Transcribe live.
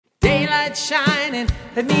light shining.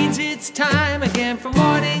 That means it's time again for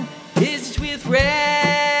morning visits with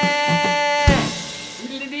Red.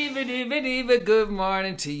 Good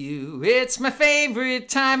morning to you. It's my favorite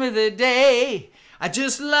time of the day. I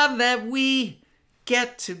just love that we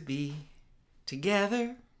get to be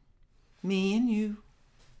together, me and you,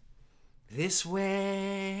 this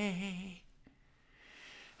way.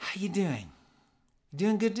 How you doing?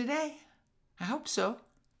 Doing good today? I hope so.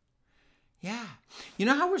 Yeah. You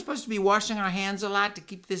know how we're supposed to be washing our hands a lot to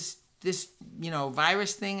keep this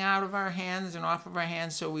virus thing out of our hands and off of our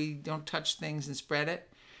hands so we don't touch things and spread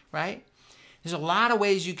it, right? There's a lot of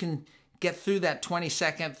ways you can get through that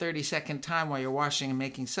 20-second, 30-second time while you're washing and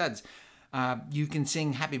making suds. You can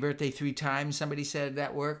sing Happy Birthday 3 times. Somebody said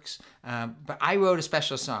that works. But I wrote a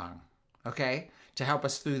special song, okay, to help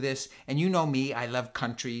us through this. And you know me, I love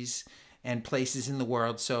countries and places in the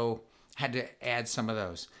world, so I had to add some of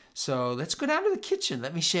those. So let's go down to the kitchen.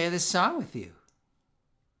 Let me share this song with you.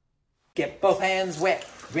 Get both hands wet,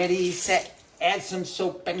 ready, set, add some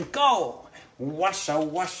soap and go.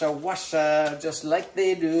 Washa, washa, washa, just like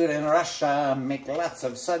they do it in Russia. Make lots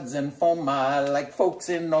of suds and foama, like folks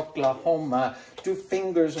in Oklahoma. 2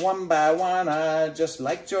 fingers one by one, just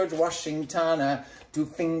like George Washington. 2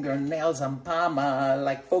 fingernails on Palma,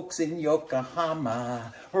 like folks in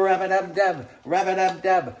Yokohama. Rub-a-dub-dub,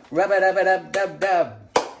 rub-a-dub-dub, rub-a-dub-a-dub-dub-dub.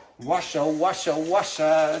 Washa, washa,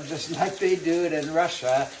 washa, just like they do it in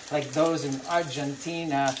Russia, like those in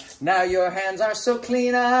Argentina. Now your hands are so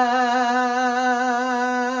clean. That's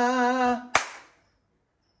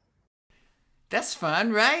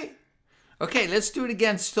fun, right? Okay, let's do it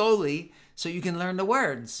again slowly so you can learn the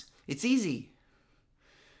words. It's easy.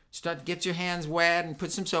 Get your hands wet and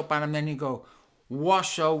put some soap on them, then you go,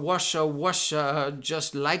 washa, washa, washa,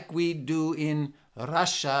 just like we do in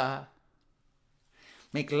Russia.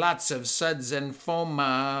 Make lots of suds and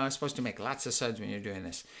foama. You're supposed to make lots of suds when you're doing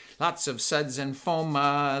this. Lots of suds and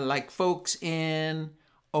foama, like folks in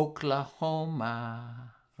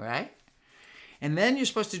Oklahoma, right? And then you're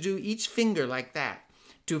supposed to do each finger like that.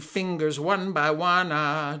 2 fingers one by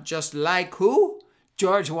one, just like who?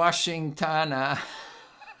 George Washington.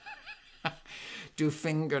 2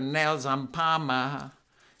 fingernails on Palma.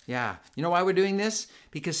 Yeah. You know why we're doing this?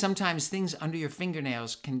 Because sometimes things under your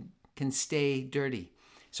fingernails can stay dirty.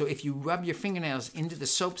 So if you rub your fingernails into the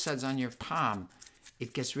soap suds on your palm,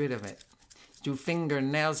 it gets rid of it. 2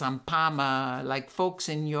 fingernails on Palma, like folks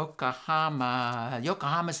in Yokohama.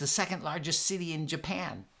 Yokohama is the 2nd largest city in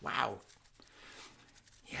Japan. Wow.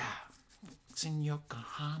 Yeah, folks in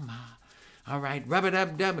Yokohama. All right,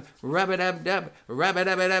 rub-a-dub-dub, rub-a-dub-dub,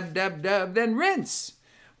 rub-a-dub-a-dub-dub-dub, then rinse.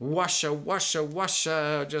 Washa, washa,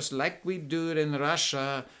 washa, just like we do it in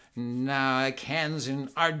Russia. Now, like hands in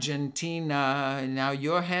Argentina. Now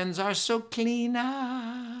your hands are so clean.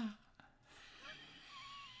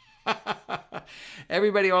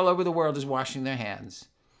 Everybody all over the world is washing their hands.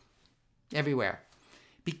 Everywhere.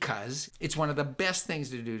 Because it's one of the best things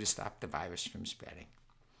to do to stop the virus from spreading.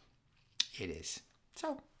 It is.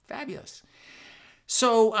 So, fabulous.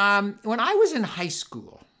 So, when I was in high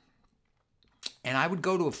school, and I would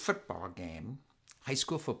go to a football game, high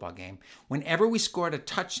school football game, whenever we scored a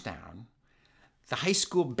touchdown, the high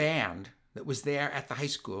school band that was there at the high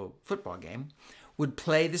school football game would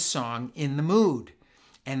play the song In the Mood.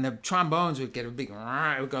 And the trombones would get a big,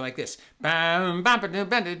 it would go like this. Like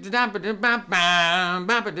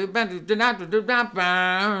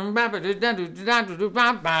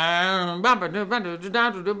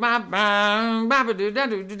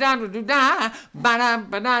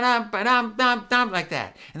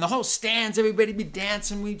that. And the whole stands, everybody be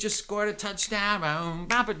dancing. We just scored a touchdown.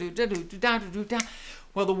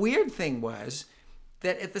 Well, the weird thing was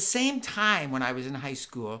that at the same time when I was in high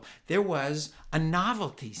school, there was a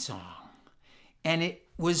novelty song. And it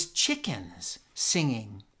was chickens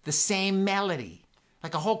singing the same melody,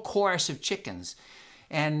 like a whole chorus of chickens.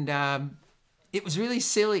 And it was really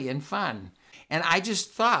silly and fun. And I just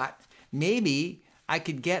thought maybe I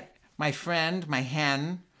could get my friend, my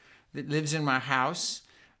hen, that lives in my house,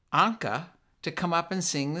 Anka, to come up and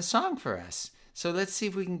sing the song for us. So let's see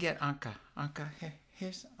if we can get Anka. Anka,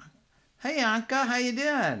 here's Anka. Hey, Anka, how you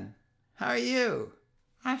doing? How are you?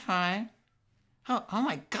 I'm fine. Oh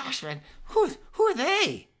my gosh, man. Who are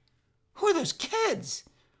they? Who are those kids?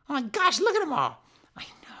 Oh my gosh, look at them all. I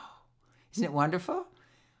know. Isn't it wonderful?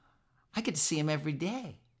 I get to see them every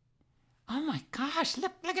day. Oh my gosh,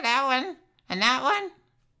 look at that one. And that one.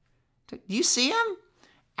 Do you see them?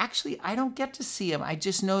 Actually, I don't get to see them. I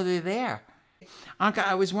just know they're there. Anka,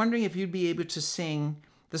 I was wondering if you'd be able to sing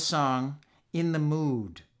the song In the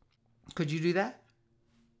Mood. Could you do that?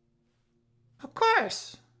 Of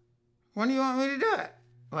course. When do you want me to do it?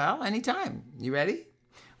 Well, anytime. You ready?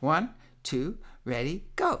 1, 2, ready,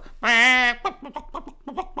 go.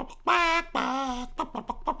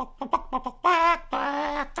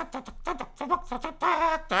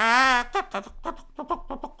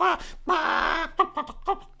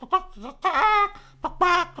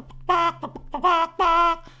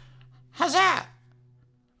 How's that?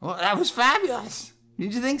 Well, that was fabulous.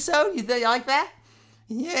 Did you think so? You like that?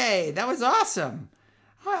 Yay, that was awesome.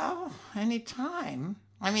 Well, anytime.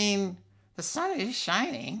 I mean, the sun is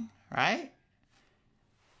shining, right?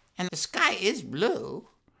 And the sky is blue.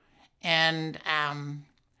 And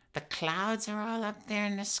the clouds are all up there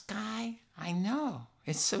in the sky. I know.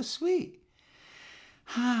 It's so sweet.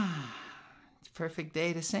 It's a perfect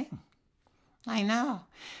day to sing. I know.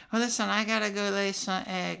 Well, listen, I gotta go lay some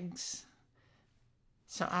eggs.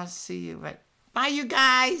 So I'll see you. But bye, you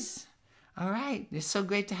guys. All right. It's so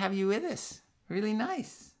great to have you with us. Really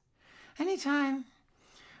nice. Anytime.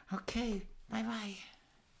 Okay. Bye-bye.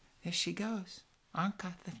 There she goes.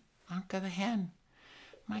 Anka the hen.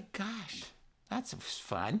 My gosh. That's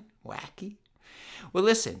fun. Wacky. Well,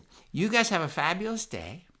 listen. You guys have a fabulous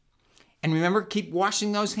day. And remember, keep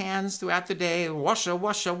washing those hands throughout the day. Washa,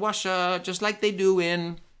 washa, washa. Just like they do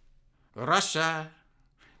in Russia.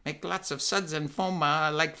 Make lots of suds and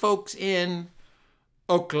foma like folks in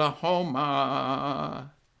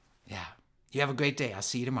Oklahoma. Yeah. You have a great day. I'll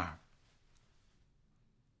see you tomorrow.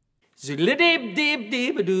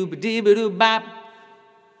 Zoodle-dib-dib-dib-a-doob-a-dib-a-doob-bop.